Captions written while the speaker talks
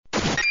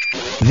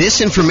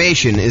This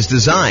information is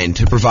designed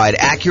to provide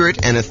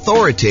accurate and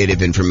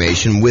authoritative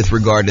information with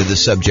regard to the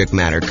subject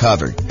matter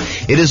covered.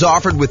 It is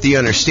offered with the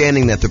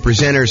understanding that the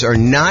presenters are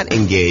not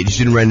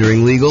engaged in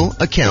rendering legal,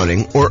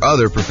 accounting, or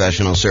other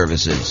professional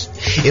services.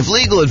 If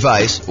legal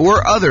advice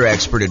or other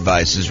expert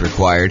advice is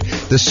required,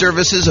 the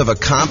services of a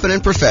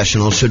competent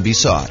professional should be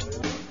sought.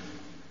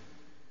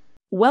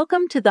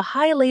 Welcome to the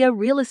Hialeah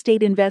Real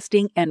Estate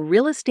Investing and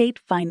Real Estate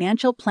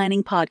Financial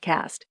Planning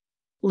Podcast.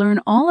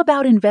 Learn all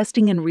about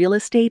investing in real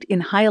estate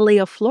in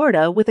Hialeah,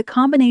 Florida with a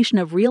combination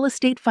of real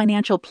estate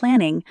financial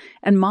planning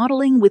and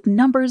modeling with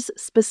numbers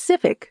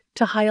specific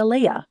to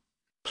Hialeah,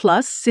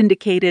 plus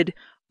syndicated,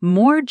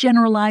 more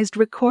generalized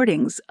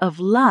recordings of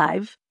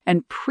live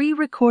and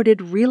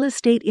pre-recorded real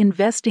estate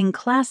investing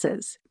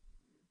classes.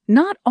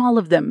 Not all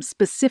of them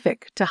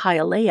specific to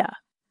Hialeah.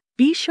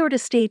 Be sure to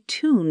stay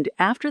tuned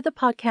after the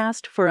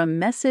podcast for a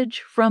message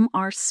from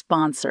our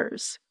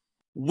sponsors.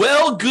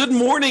 Well, good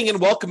morning and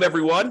welcome,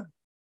 everyone.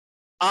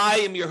 I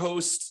am your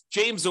host,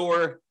 James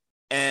Orr,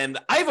 and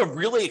I have a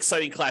really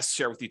exciting class to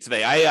share with you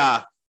today.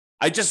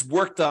 I just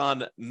worked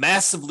on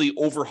massively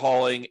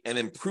overhauling and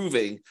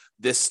improving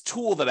this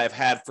tool that I've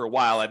had for a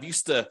while. I've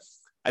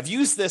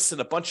used this in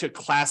a bunch of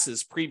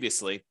classes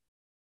previously.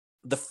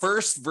 The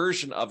first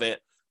version of it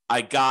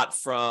I got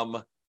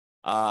from,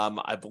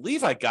 I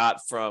believe I got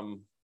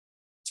from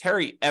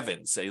Terry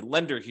Evans, a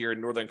lender here in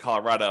Northern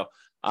Colorado.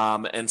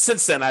 And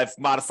since then, I've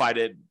modified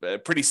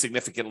it pretty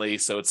significantly,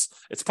 so it's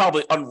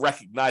probably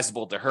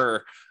unrecognizable to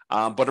her.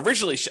 But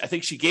originally, I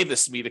think she gave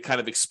this to me to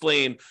kind of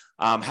explain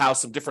how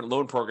some different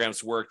loan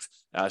programs worked.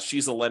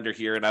 She's a lender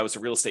here, and I was a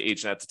real estate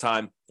agent at the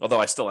time,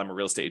 although I still am a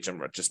real estate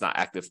agent, I'm just not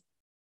active.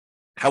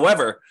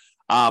 However,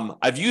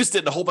 I've used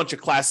it in a whole bunch of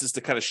classes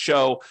to kind of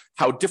show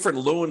how different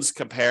loans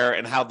compare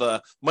and how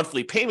the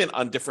monthly payment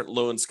on different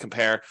loans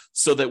compare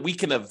so that we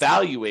can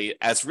evaluate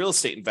as real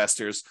estate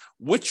investors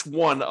which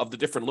one of the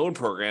different loan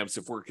programs,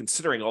 if we're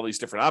considering all these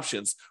different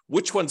options,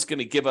 which one's going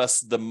to give us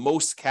the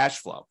most cash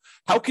flow.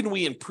 How can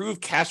we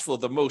improve cash flow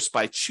the most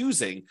by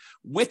choosing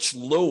which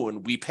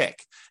loan we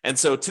pick? And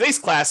so today's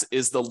class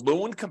is the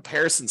loan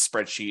comparison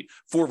spreadsheet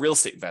for real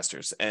estate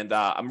investors. And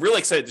I'm really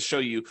excited to show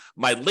you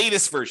my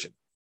latest version.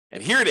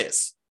 And here it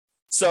is.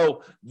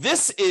 So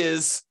this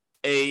is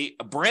a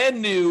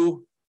brand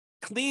new,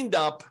 cleaned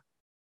up,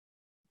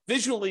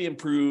 visually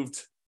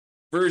improved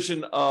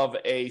version of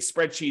a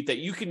spreadsheet that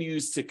you can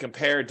use to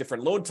compare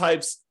different loan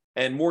types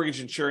and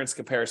mortgage insurance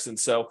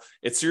comparisons. So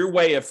it's your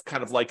way of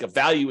kind of like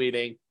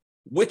evaluating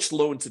which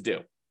loan to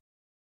do.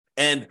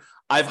 And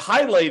I've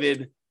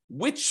highlighted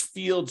which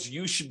fields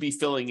you should be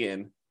filling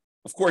in.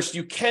 Of course,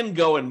 you can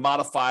go and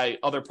modify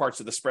other parts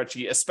of the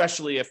spreadsheet,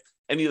 especially if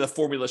any of the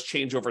formulas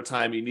change over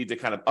time, you need to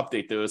kind of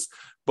update those.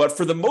 But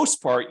for the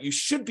most part, you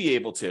should be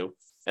able to,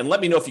 and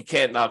let me know if you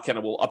can't, now kind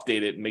of we'll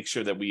update it and make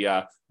sure that we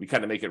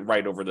kind of make it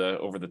right over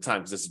the time,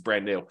 because this is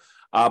brand new.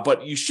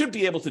 But you should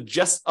be able to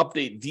just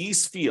update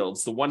these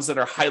fields, the ones that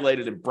are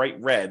highlighted in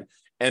bright red,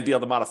 and be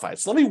able to modify it.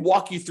 So let me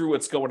walk you through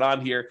what's going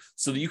on here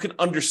so that you can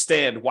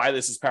understand why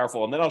this is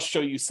powerful. And then I'll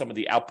show you some of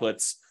the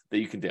outputs that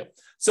you can do.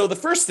 So the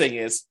first thing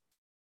is,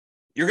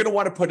 you're going to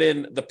want to put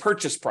in the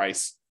purchase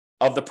price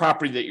of the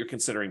property that you're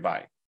considering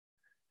buying.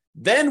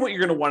 Then what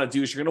you're going to want to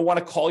do is you're going to want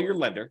to call your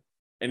lender,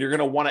 and you're going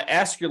to want to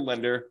ask your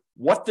lender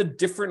what the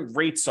different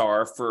rates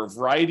are for a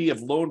variety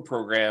of loan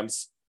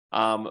programs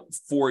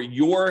for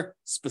your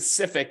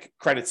specific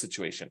credit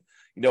situation.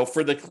 You know,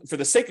 for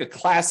the sake of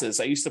classes,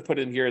 I used to put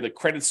in here the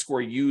credit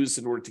score used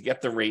in order to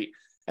get the rate,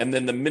 and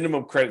then the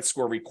minimum credit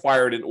score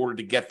required in order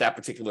to get that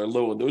particular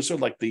loan. Those are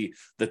like the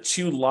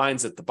two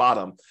lines at the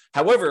bottom.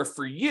 However,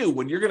 for you,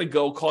 when you're going to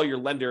go call your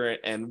lender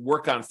and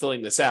work on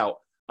filling this out,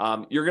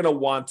 you're going to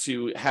want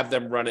to have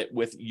them run it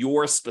with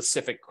your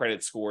specific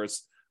credit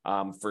scores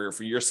for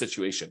your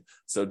situation.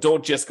 So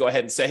don't just go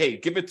ahead and say, hey,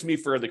 give it to me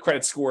for the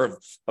credit score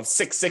of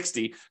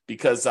 660,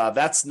 because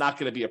that's not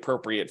going to be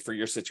appropriate for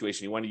your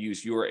situation. You want to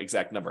use your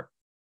exact number.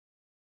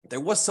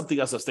 There was something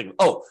else I was thinking.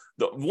 Oh,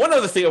 one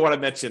other thing I want to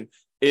mention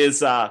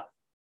is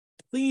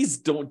please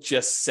don't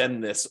just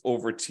send this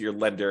over to your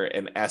lender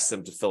and ask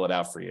them to fill it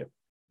out for you.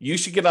 You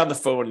should get on the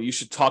phone and you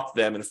should talk to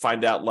them and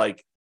find out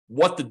like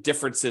what the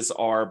differences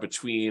are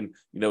between,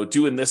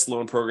 doing this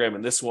loan program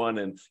and this one,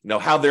 and,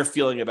 how they're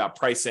feeling about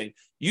pricing.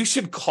 You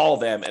should call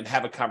them and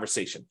have a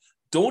conversation.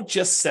 Don't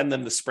just send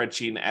them the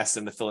spreadsheet and ask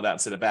them to fill it out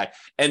and send it back.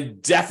 And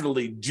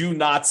definitely do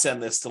not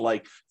send this to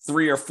like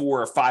 3 or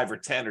 4 or 5 or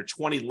 10 or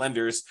 20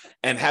 lenders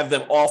and have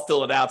them all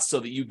fill it out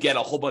so that you get a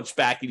whole bunch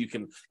back and you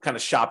can kind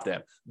of shop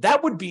them.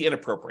 That would be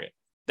inappropriate.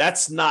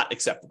 That's not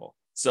acceptable.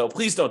 So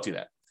please don't do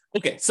that.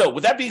 Okay, so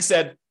with that being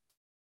said,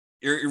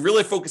 you're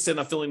really focusing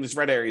on filling these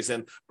red areas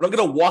in, but I'm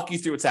going to walk you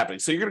through what's happening.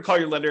 So you're going to call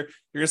your lender.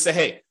 You're going to say,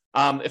 hey,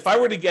 if I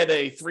were to get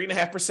a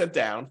 3.5%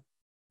 down,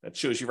 that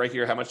shows you right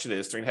here how much it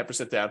is,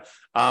 3.5% down,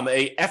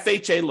 a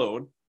FHA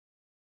loan,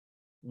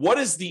 what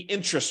is the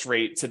interest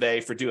rate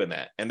today for doing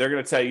that? And they're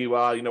going to tell you,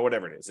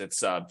 whatever it is,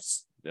 it's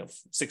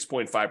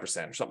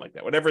 6.5% or something like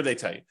that, whatever they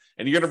tell you.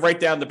 And you're going to write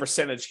down the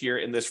percentage here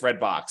in this red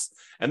box.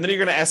 And then you're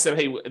going to ask them,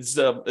 hey, is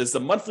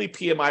the monthly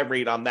PMI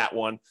rate on that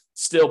one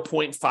still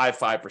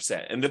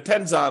 0.55%? And it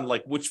depends on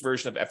like which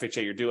version of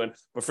FHA you're doing.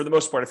 But for the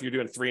most part, if you're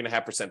doing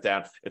 3.5%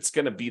 down, it's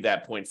going to be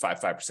that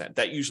 0.55%.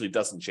 That usually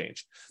doesn't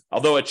change.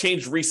 Although it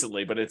changed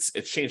recently, but it's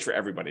changed for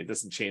everybody. It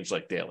doesn't change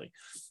like daily.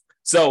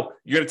 So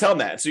you're going to tell them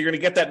that. So you're going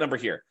to get that number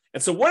here.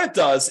 And so what it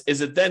does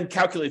is it then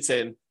calculates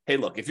in, hey,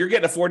 look, if you're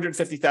getting a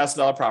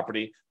 $450,000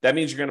 property, that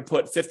means you're going to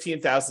put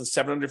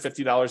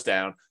 $15,750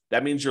 down.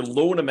 That means your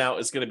loan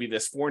amount is going to be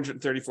this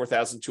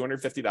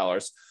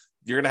 $434,250.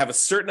 You're going to have a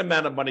certain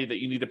amount of money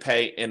that you need to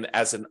pay in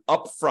as an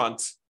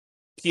upfront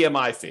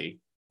PMI fee,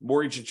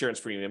 mortgage insurance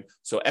premium.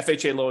 So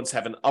FHA loans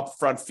have an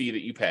upfront fee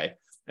that you pay.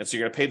 And so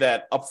you're going to pay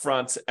that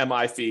upfront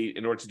MI fee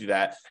in order to do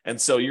that. And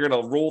so you're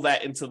going to roll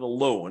that into the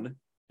loan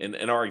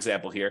in our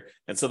example here.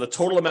 And so the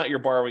total amount you're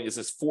borrowing is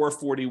this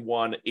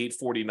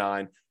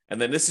 $441,849.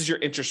 And then this is your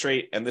interest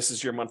rate, and this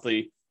is your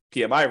monthly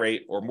PMI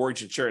rate or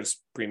mortgage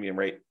insurance premium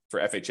rate for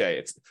FHA.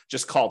 It's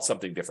just called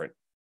something different.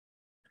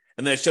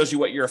 And then it shows you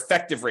what your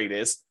effective rate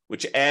is,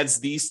 which adds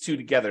these two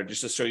together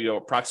just to show you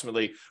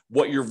approximately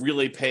what you're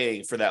really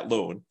paying for that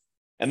loan.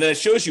 And then it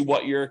shows you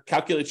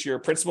calculates your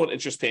principal and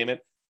interest payment,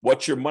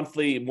 what your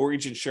monthly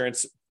mortgage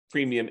insurance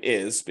premium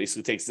is,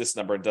 basically takes this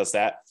number and does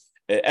that.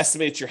 It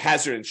estimates your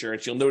hazard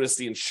insurance. You'll notice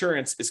the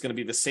insurance is going to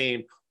be the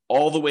same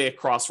all the way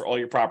across for all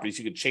your properties.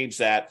 You can change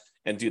that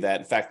and do that.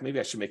 In fact, maybe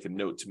I should make a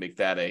note to make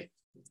that a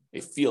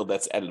field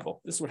that's editable.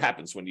 This is what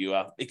happens when you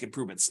make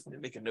improvements. Let me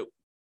make a note.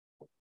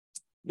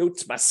 Note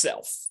to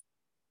myself.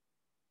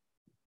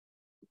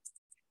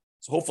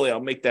 So hopefully I'll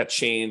make that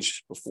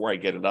change before I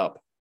get it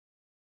up.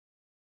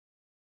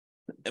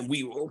 And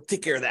we will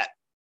take care of that.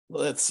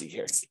 Let's see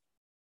here.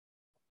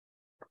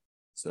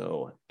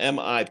 So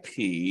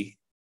MIP.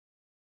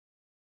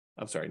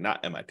 I'm sorry,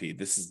 not MIP.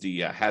 This is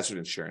the hazard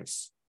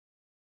insurance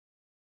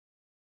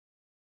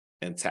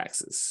and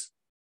taxes.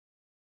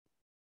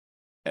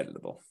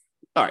 Editable.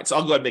 All right, so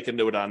I'll go ahead and make a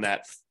note on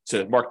that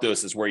to mark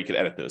those as where you can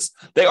edit those.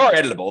 They are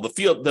editable.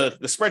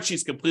 The spreadsheet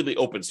is completely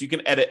open, so you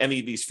can edit any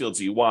of these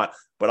fields you want,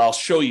 but I'll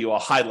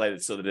highlight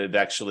it so that it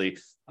actually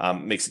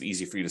makes it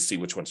easy for you to see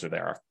which ones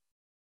there are.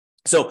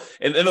 So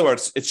in other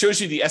words, it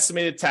shows you the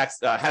estimated tax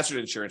hazard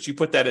insurance. You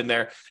put that in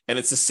there, and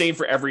it's the same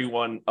for every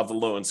one of the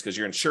loans because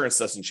your insurance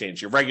doesn't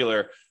change. Your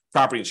regular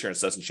property insurance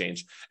doesn't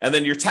change. And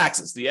then your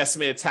taxes, the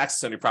estimated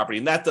taxes on your property,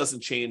 and that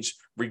doesn't change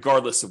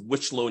regardless of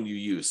which loan you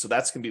use. So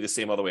that's going to be the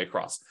same all the way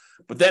across.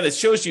 But then it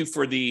shows you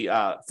for the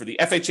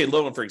FHA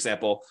loan, for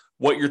example,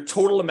 what your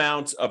total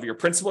amount of your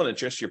principal and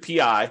interest, your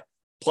PI,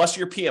 plus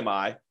your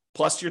PMI,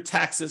 plus your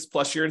taxes,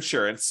 plus your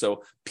insurance.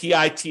 So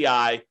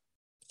PITI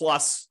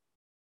plus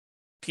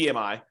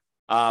PMI,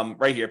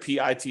 right here,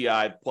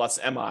 PITI plus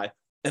MI.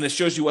 And it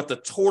shows you what the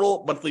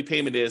total monthly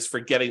payment is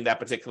for getting that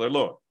particular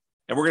loan.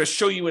 And we're going to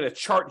show you in a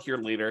chart here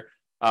later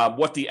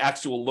what the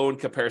actual loan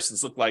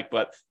comparisons look like,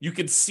 but you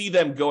can see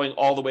them going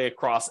all the way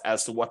across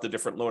as to what the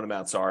different loan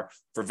amounts are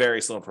for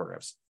various loan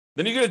programs.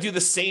 Then you're going to do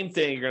the same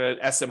thing. You're going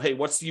to ask them, hey,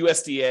 what's the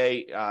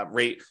USDA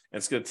rate?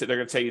 And they're going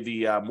to tell you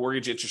the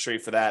mortgage interest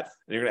rate for that.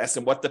 And you're going to ask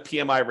them what the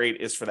PMI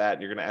rate is for that.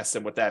 And you're going to ask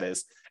them what that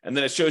is. And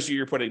then it shows you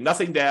you're putting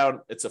nothing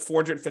down. It's a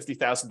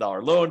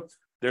 $450,000 loan.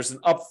 There's an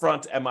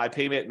upfront MI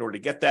payment in order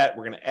to get that.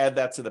 We're going to add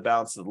that to the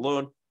balance of the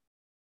loan.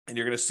 And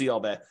you're going to see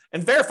all that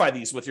and verify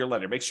these with your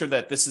lender. Make sure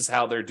that this is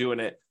how they're doing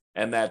it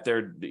and that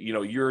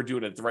you're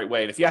doing it the right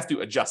way. And if you have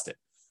to, adjust it.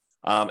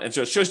 And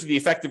so it shows you the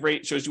effective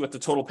rate, shows you what the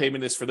total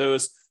payment is for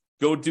those.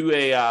 Go do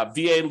a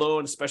VA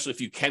loan, especially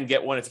if you can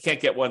get one. If you can't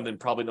get one, then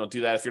probably don't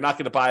do that. If you're not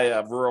going to buy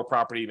a rural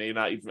property, you may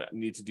not even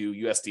need to do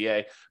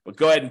USDA, but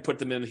go ahead and put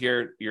them in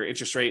here, your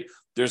interest rate.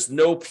 There's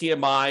no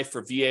PMI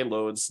for VA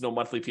loans, no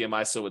monthly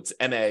PMI, so it's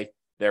NA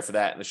there for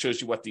that. And it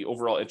shows you what the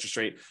overall interest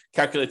rate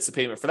calculates the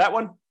payment for that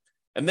one.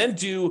 And then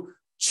do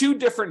two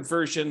different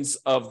versions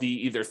of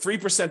the either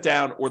 3%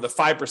 down or the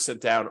 5%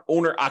 down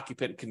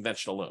owner-occupant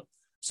conventional loan.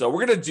 So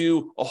we're going to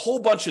do a whole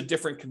bunch of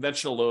different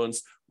conventional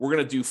loans. We're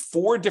going to do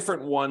 4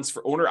 different ones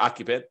for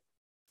owner-occupant,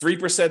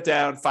 3%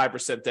 down,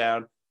 5%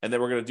 down, and then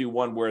we're going to do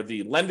one where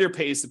the lender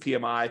pays the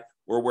PMI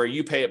or where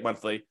you pay it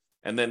monthly.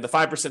 And then the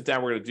 5%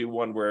 down, we're going to do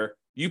one where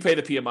you pay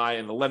the PMI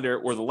and the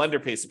lender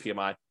pays the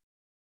PMI.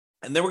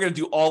 And then we're going to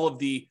do all of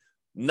the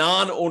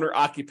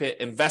non-owner-occupant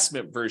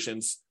investment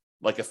versions,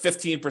 like a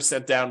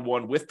 15% down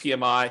one with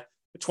PMI,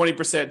 20%,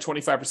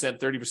 25%,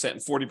 30%,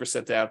 and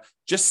 40% down,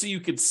 just so you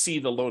can see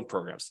the loan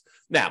programs.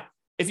 Now,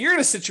 if you're in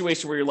a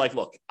situation where you're like,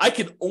 look, I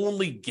can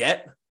only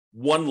get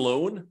one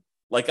loan,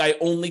 like I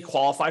only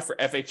qualify for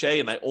FHA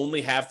and I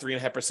only have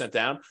 3.5%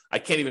 down, I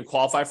can't even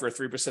qualify for a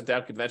 3%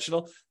 down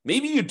conventional,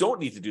 maybe you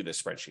don't need to do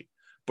this spreadsheet.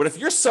 But if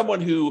you're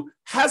someone who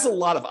has a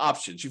lot of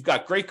options, you've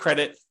got great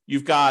credit,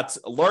 you've got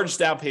a large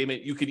down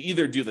payment, you could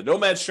either do the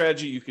nomad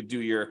strategy, you could do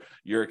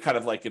your kind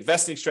of like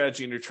investing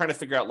strategy, and you're trying to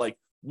figure out like,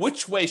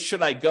 which way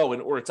should I go in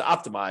order to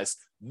optimize?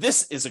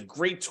 This is a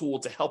great tool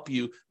to help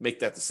you make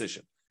that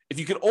decision. If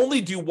you can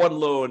only do one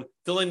loan,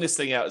 filling this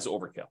thing out is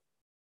overkill.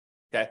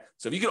 Okay.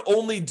 So if you can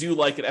only do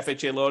like an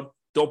FHA loan,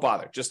 don't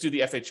bother. Just do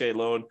the FHA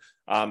loan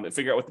and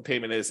figure out what the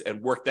payment is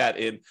and work that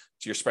into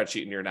your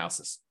spreadsheet and your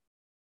analysis.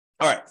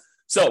 All right.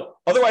 So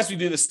otherwise, we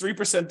do this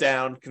 3%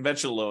 down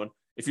conventional loan.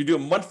 If you're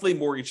doing monthly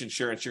mortgage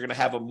insurance, you're going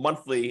to have a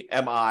monthly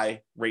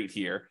MI rate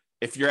here.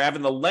 If you're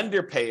having the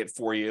lender pay it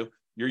for you,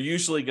 you're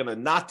usually going to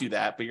not do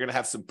that, but you're going to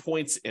have some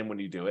points in when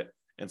you do it.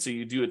 And so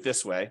you do it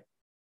this way.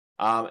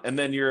 And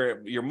then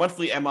your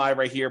monthly MI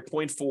right here,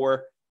 0.4,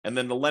 and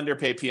then the lender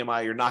pay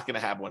PMI, you're not going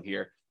to have one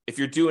here. If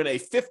you're doing a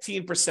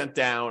 15%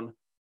 down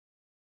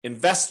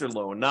investor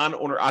loan,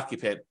 non-owner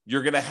occupant,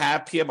 you're going to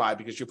have PMI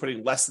because you're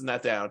putting less than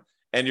that down,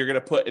 and you're going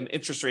to put an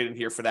interest rate in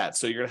here for that.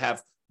 So you're going to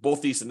have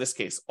both these in this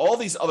case. All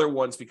these other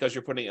ones, because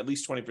you're putting at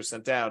least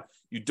 20% down,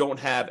 you don't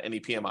have any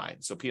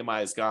PMI. So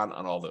PMI is gone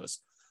on all those.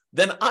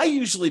 Then I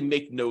usually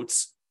make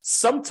notes.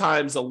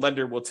 Sometimes a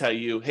lender will tell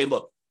you, hey,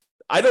 look,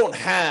 I don't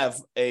have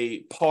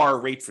a par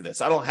rate for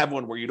this. I don't have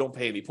one where you don't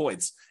pay any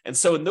points. And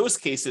so in those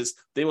cases,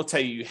 they will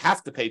tell you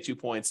have to pay 2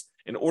 points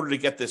in order to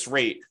get this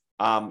rate.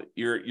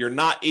 You're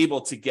not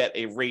able to get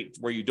a rate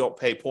where you don't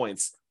pay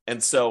points.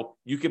 And so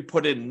you can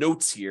put in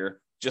notes here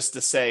just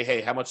to say,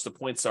 hey, how much the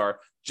points are,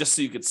 just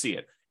so you can see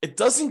it. It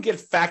doesn't get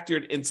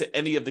factored into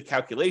any of the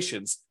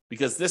calculations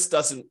because this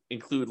doesn't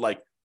include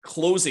like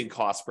closing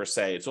costs per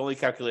se. It's only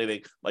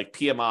calculating like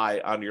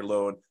PMI on your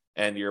loan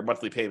and your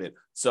monthly payment.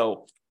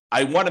 So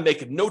I want to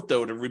make a note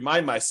though to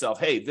remind myself,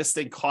 hey, this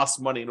thing costs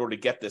money in order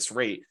to get this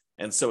rate.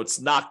 And so it's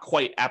not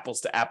quite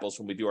apples to apples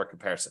when we do our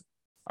comparison.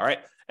 All right.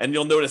 And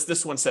you'll notice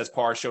this one says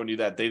par, showing you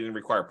that they didn't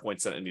require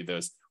points on any of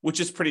those, which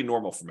is pretty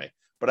normal for me.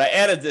 But I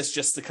added this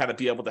just to kind of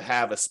be able to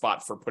have a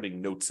spot for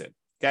putting notes in.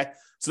 Okay.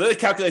 So then it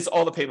calculates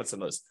all the payments on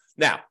those.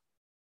 Now,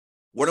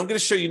 what I'm going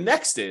to show you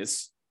next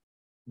is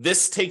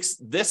this takes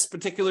this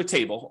particular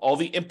table, all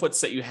the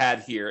inputs that you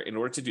had here in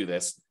order to do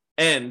this,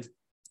 and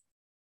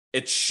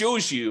it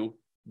shows you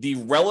the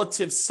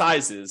relative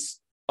sizes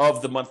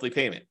of the monthly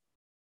payment.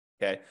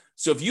 Okay.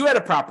 So if you had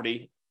a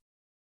property,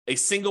 a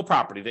single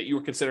property that you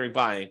were considering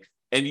buying,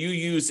 and you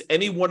use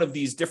any one of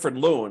these different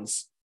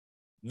loans,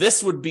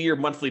 this would be your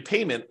monthly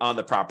payment on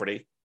the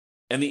property,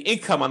 and the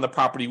income on the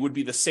property would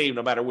be the same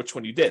no matter which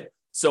one you did.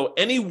 So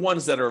any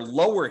ones that are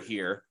lower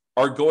here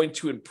are going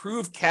to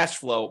improve cash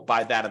flow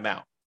by that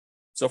amount.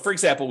 So for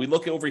example, we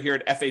look over here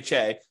at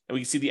FHA, and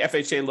we can see the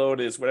FHA loan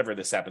is whatever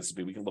this happens to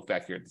be. We can look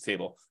back here at the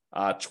table,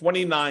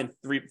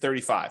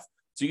 $29,335.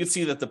 So you can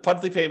see that the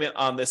monthly payment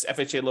on this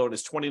FHA loan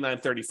is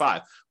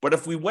 $29,335. But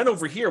if we went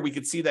over here, we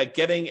could see that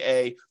getting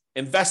a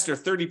investor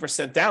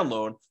 30% down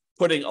loan,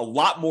 putting a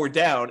lot more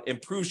down,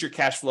 improves your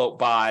cash flow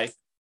by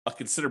a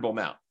considerable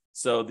amount.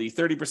 So the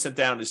 30%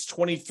 down is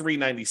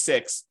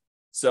 $23.96.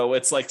 So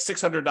it's like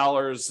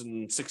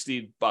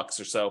 $600.60 or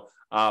so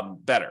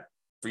better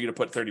for you to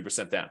put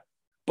 30% down.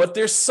 But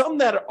there's some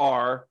that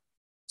are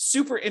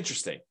super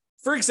interesting.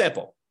 For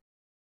example,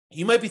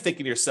 you might be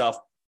thinking to yourself,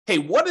 hey,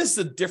 what is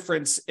the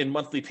difference in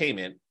monthly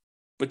payment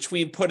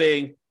between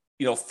putting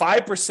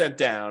 5%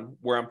 down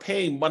where I'm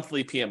paying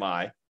monthly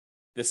PMI,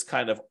 this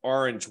kind of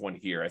orange one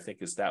here, I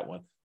think is that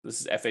one. This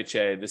is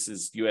FHA, this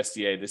is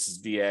USDA, this is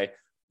VA,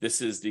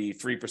 this is the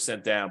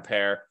 3% down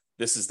pair,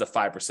 this is the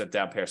 5%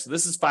 down pair. So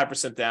this is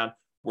 5% down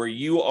where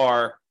you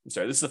are, this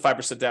is the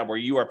 5% down where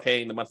you are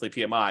paying the monthly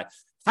PMI.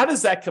 How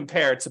does that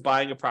compare to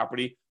buying a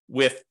property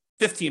with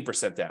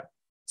 15% down?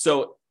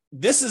 So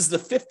this is the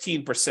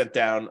 15%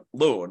 down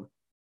loan.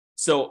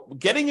 So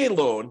getting a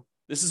loan,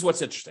 this is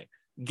what's interesting.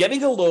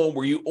 Getting a loan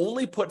where you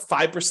only put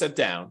 5%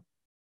 down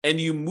and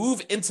you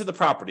move into the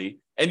property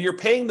and you're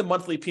paying the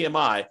monthly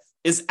PMI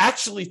is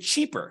actually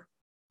cheaper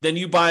than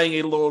you buying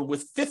a loan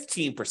with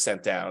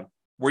 15% down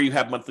where you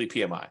have monthly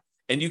PMI.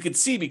 And you can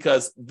see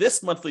because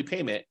this monthly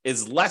payment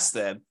is less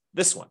than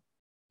this one.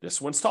 This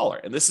one's taller.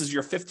 And this is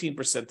your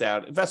 15%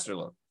 down investor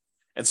loan.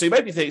 And so you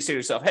might be saying to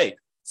yourself, hey,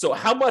 so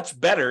how much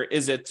better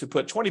is it to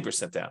put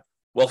 20% down?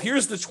 Well,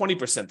 here's the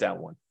 20%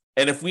 down one.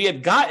 And if we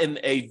had gotten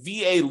a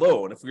VA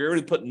loan, if we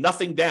already put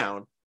nothing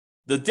down,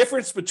 the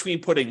difference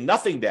between putting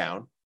nothing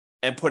down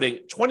and putting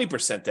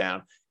 20%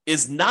 down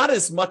is not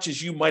as much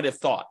as you might have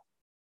thought,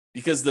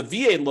 because the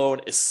VA loan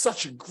is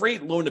such a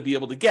great loan to be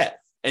able to get.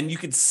 And you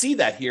can see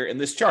that here in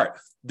this chart.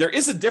 There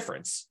is a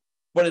difference,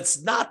 but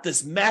it's not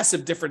this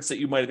massive difference that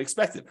you might have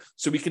expected.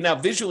 So we can now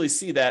visually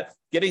see that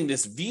getting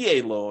this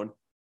VA loan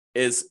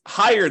is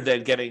higher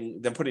than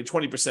putting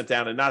 20%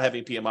 down and not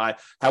having PMI.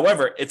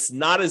 However, it's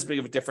not as big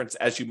of a difference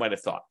as you might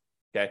have thought.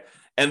 Okay.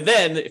 And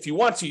then if you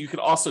want to, you can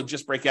also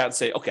just break out and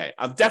say, okay,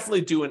 I'm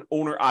definitely doing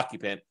owner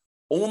occupant.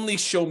 Only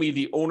show me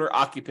the owner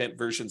occupant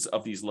versions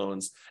of these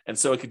loans. And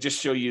so it could just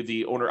show you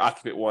the owner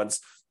occupant ones,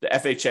 the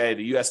FHA,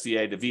 the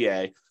USDA, the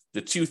VA,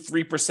 the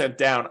 3%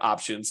 down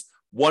options,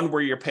 one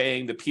where you're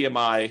paying the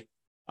PMI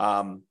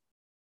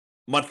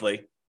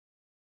monthly,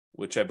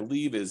 which I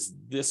believe is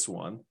this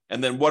one.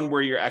 And then one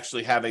where you're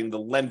actually having the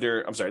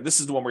lender, this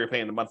is the one where you're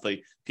paying the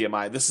monthly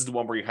PMI. This is the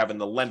one where you're having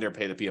the lender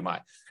pay the PMI.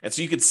 And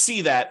so you can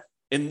see that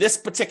in this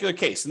particular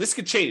case, and this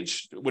could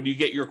change when you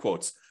get your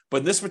quotes, but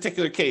in this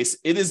particular case,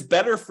 it is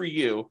better for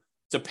you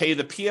to pay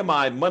the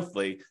PMI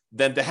monthly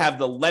than to have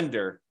the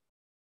lender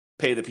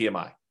pay the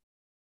PMI.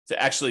 Does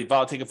to actually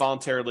take a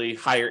voluntarily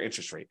higher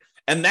interest rate.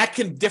 And that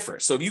can differ.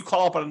 So if you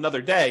call up on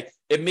another day,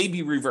 it may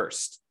be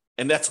reversed.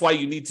 And that's why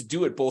you need to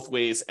do it both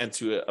ways and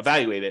to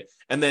evaluate it.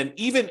 And then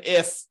even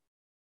if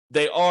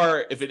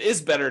it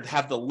is better to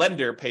have the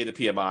lender pay the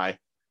PMI,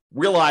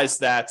 realize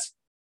that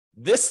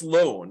this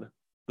loan,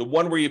 the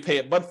one where you pay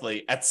it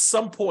monthly, at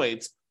some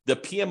point, the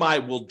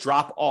PMI will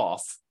drop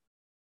off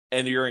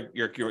and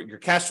your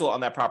cash flow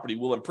on that property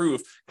will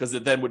improve because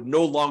it then would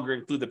no longer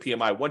include the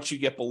PMI once you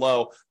get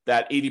below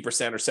that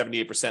 80% or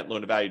 78%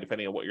 loan to value,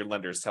 depending on what your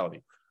lender is telling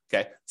you.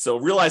 Okay, so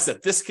realize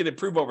that this can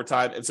improve over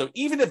time. And so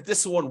even if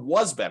this one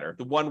was better,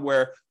 the one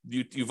where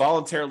you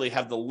voluntarily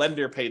have the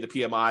lender pay the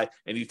PMI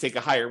and you take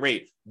a higher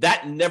rate,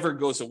 that never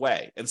goes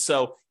away. And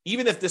so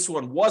even if this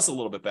one was a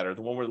little bit better,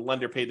 the one where the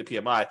lender paid the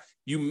PMI,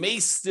 you may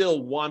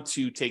still want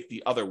to take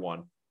the other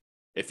one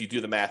if you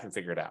do the math and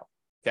figure it out.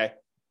 Okay.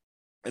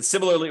 And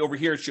similarly over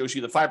here, it shows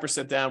you the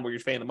 5% down where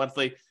you're paying the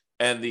monthly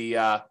and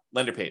the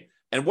lender paid.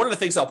 And one of the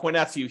things I'll point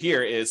out to you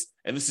here is,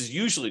 and this is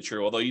usually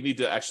true, although you need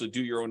to actually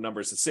do your own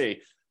numbers to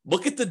see,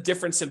 look at the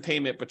difference in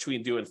payment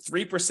between doing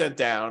 3%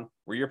 down,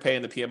 where you're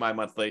paying the PMI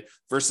monthly,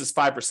 versus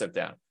 5%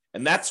 down.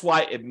 And that's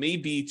why it may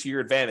be to your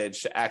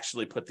advantage to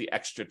actually put the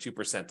extra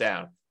 2%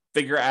 down.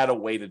 Figure out a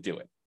way to do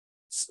it.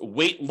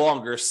 Wait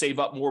longer, save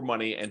up more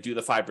money, and do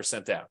the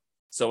 5% down.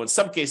 So in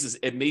some cases,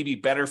 it may be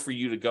better for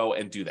you to go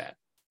and do that.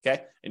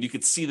 Okay? And you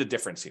can see the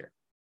difference here.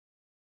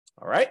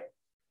 All right?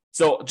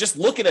 So just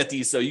looking at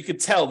these, though, you can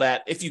tell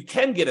that if you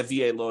can get a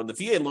VA loan, the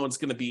VA loan is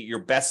going to be your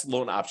best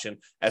loan option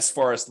as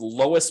far as the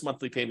lowest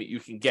monthly payment you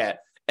can get.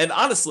 And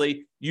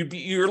honestly,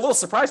 you're a little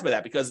surprised by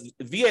that because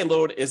the VA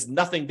loan is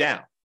nothing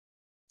down.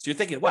 So you're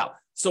thinking, wow,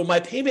 so my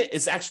payment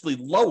is actually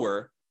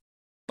lower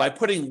by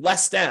putting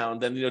less down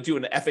than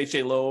doing an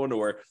FHA loan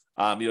or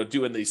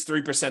doing these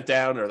 3%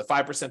 down or the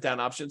 5% down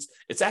options.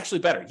 It's actually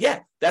better. Yeah,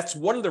 that's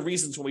one of the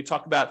reasons when we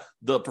talk about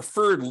the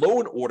preferred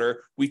loan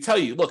order, we tell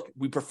you, look,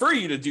 we prefer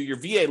you to do your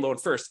VA loan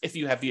first if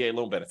you have VA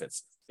loan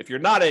benefits. If you're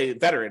not a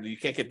veteran and you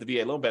can't get the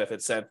VA loan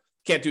benefits, then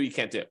can't do what you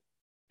can't do.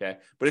 Okay,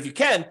 but if you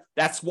can,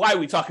 that's why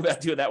we talk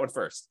about doing that one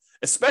first,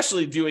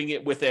 especially doing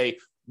it with a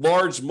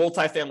large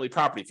multifamily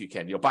property if you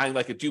can, buying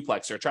like a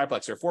duplex or a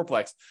triplex or a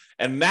fourplex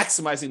and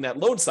maximizing that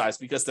loan size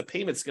because the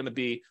payment's going to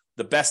be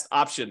the best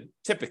option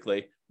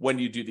typically when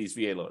you do these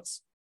VA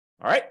loans.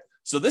 All right.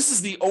 So this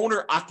is the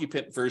owner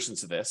occupant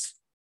versions of this.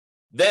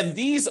 Then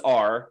these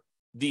are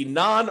the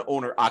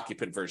non-owner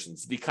occupant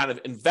versions, the kind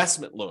of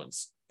investment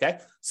loans. Okay.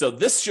 So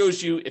this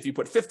shows you if you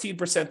put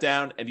 15%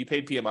 down and you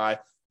paid PMI.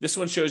 This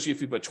one shows you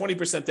if you put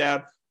 20%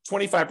 down,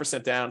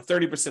 25% down,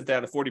 30%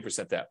 down, and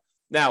 40% down.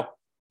 Now,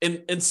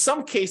 in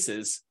some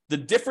cases, the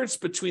difference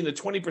between the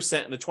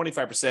 20% and the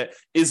 25%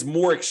 is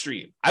more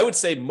extreme. I would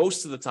say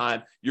most of the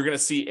time, you're going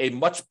to see a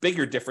much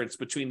bigger difference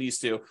between these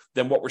two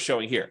than what we're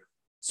showing here.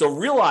 So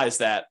realize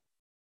that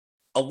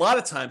a lot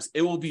of times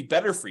it will be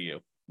better for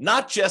you,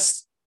 not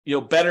just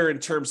better in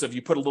terms of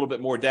you put a little bit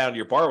more down,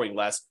 you're borrowing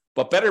less,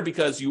 but better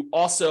because you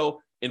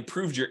also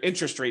improved your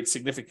interest rate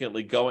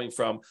significantly going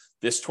from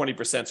this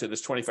 20% to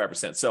this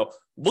 25%. So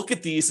look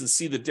at these and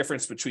see the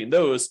difference between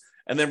those.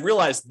 And then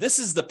realize this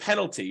is the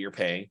penalty you're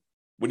paying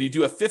when you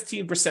do a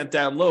 15%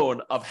 down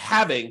loan of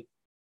having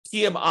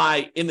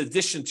PMI in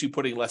addition to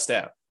putting less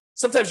down.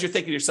 Sometimes you're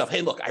thinking to yourself,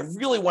 hey, look, I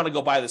really want to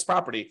go buy this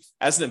property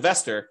as an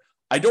investor.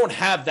 I don't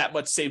have that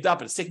much saved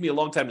up. It's taken me a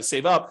long time to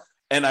save up.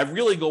 And I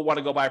really want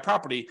to go buy a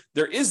property.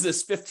 There is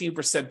this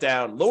 15%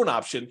 down loan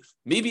option.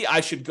 Maybe I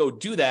should go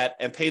do that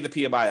and pay the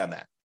PMI on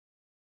that.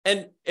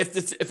 And if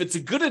it's a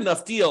good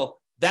enough deal,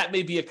 that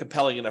may be a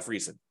compelling enough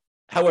reason.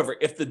 However,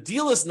 if the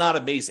deal is not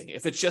amazing,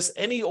 if it's just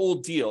any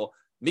old deal,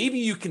 maybe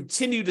you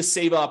continue to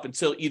save up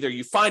until either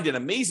you find an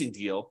amazing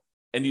deal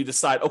and you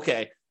decide,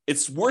 okay,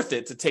 it's worth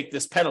it to take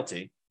this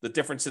penalty, the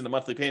difference in the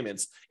monthly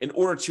payments, in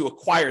order to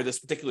acquire this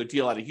particular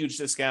deal at a huge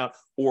discount,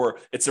 or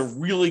it's a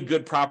really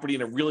good property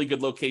in a really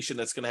good location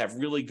that's going to have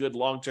really good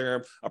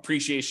long-term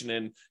appreciation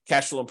and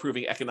cash flow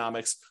improving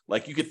economics.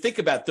 Like you could think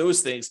about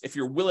those things if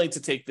you're willing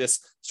to take this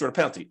sort of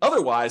penalty.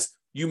 Otherwise,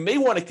 you may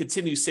want to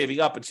continue saving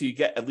up until you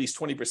get at least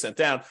 20%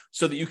 down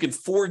so that you can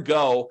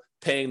forego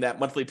paying that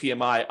monthly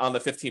PMI on the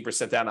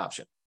 15% down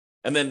option.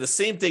 And then the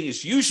same thing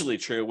is usually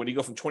true when you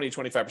go from 20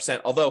 to 25%,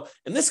 although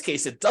in this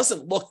case, it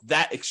doesn't look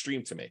that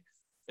extreme to me.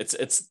 It's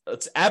an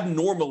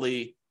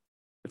abnormally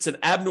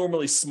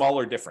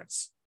smaller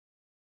difference.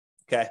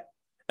 Okay.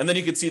 And then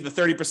you can see the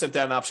 30%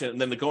 down option,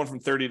 and then the going from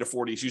 30 to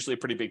 40 is usually a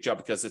pretty big jump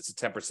because it's a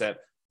 10%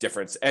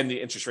 difference, and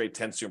the interest rate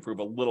tends to improve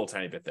a little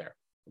tiny bit there.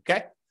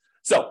 Okay.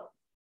 So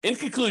in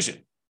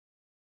conclusion,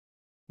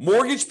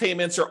 mortgage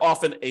payments are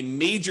often a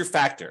major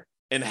factor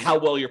in how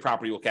well your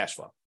property will cash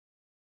flow.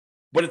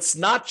 But it's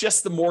not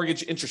just the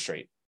mortgage interest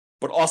rate,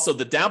 but also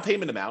the down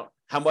payment amount,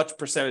 how much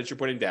percentage you're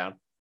putting down,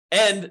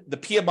 and the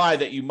PMI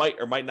that you might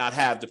or might not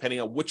have, depending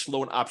on which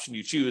loan option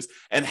you choose,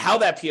 and how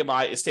that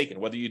PMI is taken,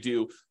 whether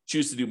you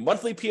choose to do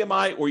monthly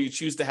PMI or you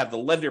choose to have the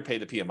lender pay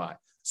the PMI.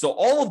 So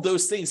all of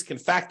those things can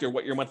factor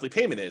what your monthly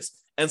payment is.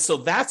 And so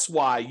that's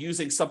why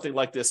using something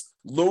like this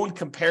loan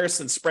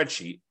comparison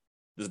spreadsheet,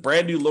 this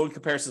brand new loan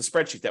comparison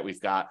spreadsheet that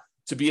we've got,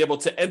 to be able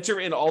to enter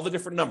in all the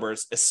different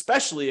numbers,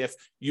 especially if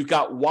you've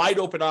got wide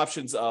open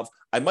options of,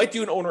 I might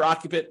do an owner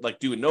occupant, like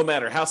do a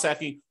nomad or house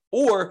hacking,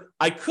 or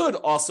I could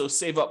also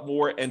save up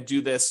more and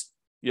do this,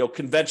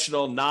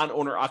 conventional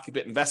non-owner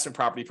occupant investment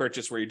property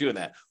purchase where you're doing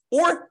that.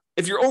 Or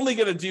if you're only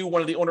going to do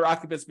one of the owner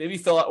occupants, maybe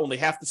fill out only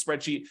half the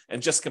spreadsheet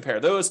and just compare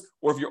those.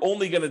 Or if you're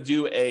only going to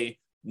do a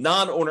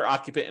non-owner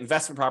occupant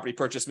investment property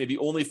purchase, maybe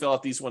only fill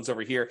out these ones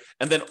over here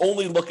and then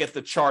only look at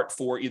the chart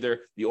for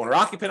either the owner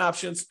occupant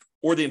options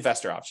or the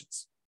investor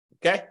options.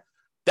 Okay.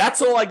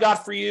 That's all I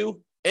got for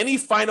you. Any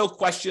final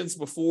questions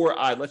before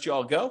I let you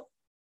all go?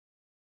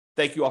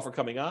 Thank you all for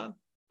coming on.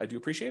 I do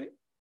appreciate it.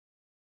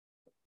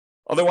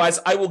 Otherwise,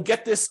 I will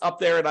get this up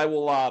there and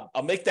I'll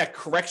make that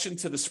correction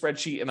to the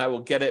spreadsheet and I will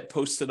get it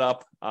posted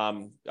up.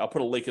 I'll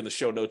put a link in the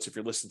show notes if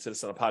you're listening to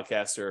this on a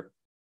podcast, or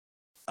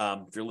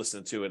if you're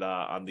listening to it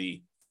on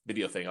the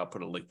video thing, I'll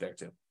put a link there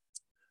too.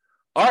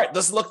 All right.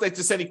 Doesn't look like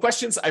there's any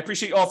questions. I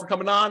appreciate you all for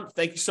coming on.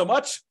 Thank you so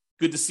much.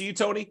 Good to see you,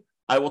 Tony.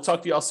 I will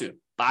talk to you all soon.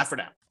 Bye for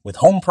now. With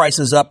home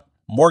prices up,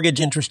 mortgage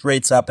interest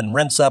rates up, and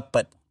rents up,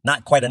 but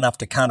not quite enough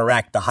to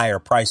counteract the higher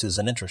prices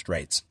and interest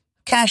rates,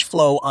 cash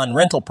flow on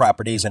rental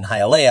properties in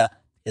Hialeah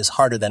is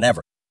harder than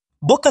ever.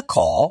 Book a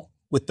call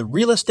with the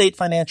Real Estate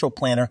Financial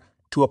Planner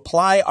to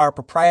apply our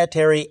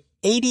proprietary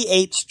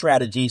 88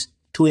 strategies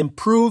to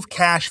improve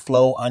cash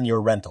flow on your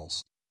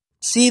rentals.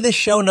 See the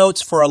show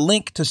notes for a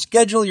link to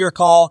schedule your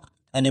call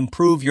and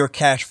improve your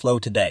cash flow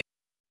today.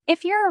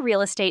 If you're a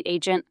real estate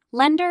agent,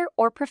 lender,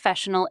 or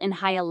professional in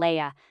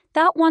Hialeah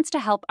that wants to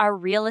help our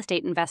real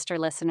estate investor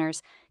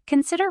listeners,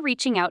 consider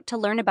reaching out to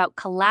learn about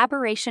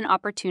collaboration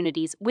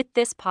opportunities with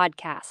this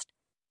podcast.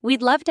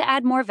 We'd love to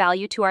add more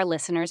value to our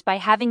listeners by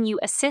having you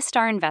assist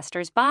our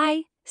investors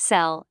buy,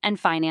 sell, and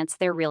finance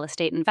their real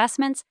estate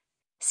investments.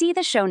 See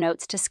the show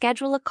notes to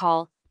schedule a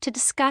call to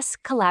discuss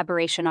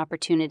collaboration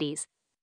opportunities.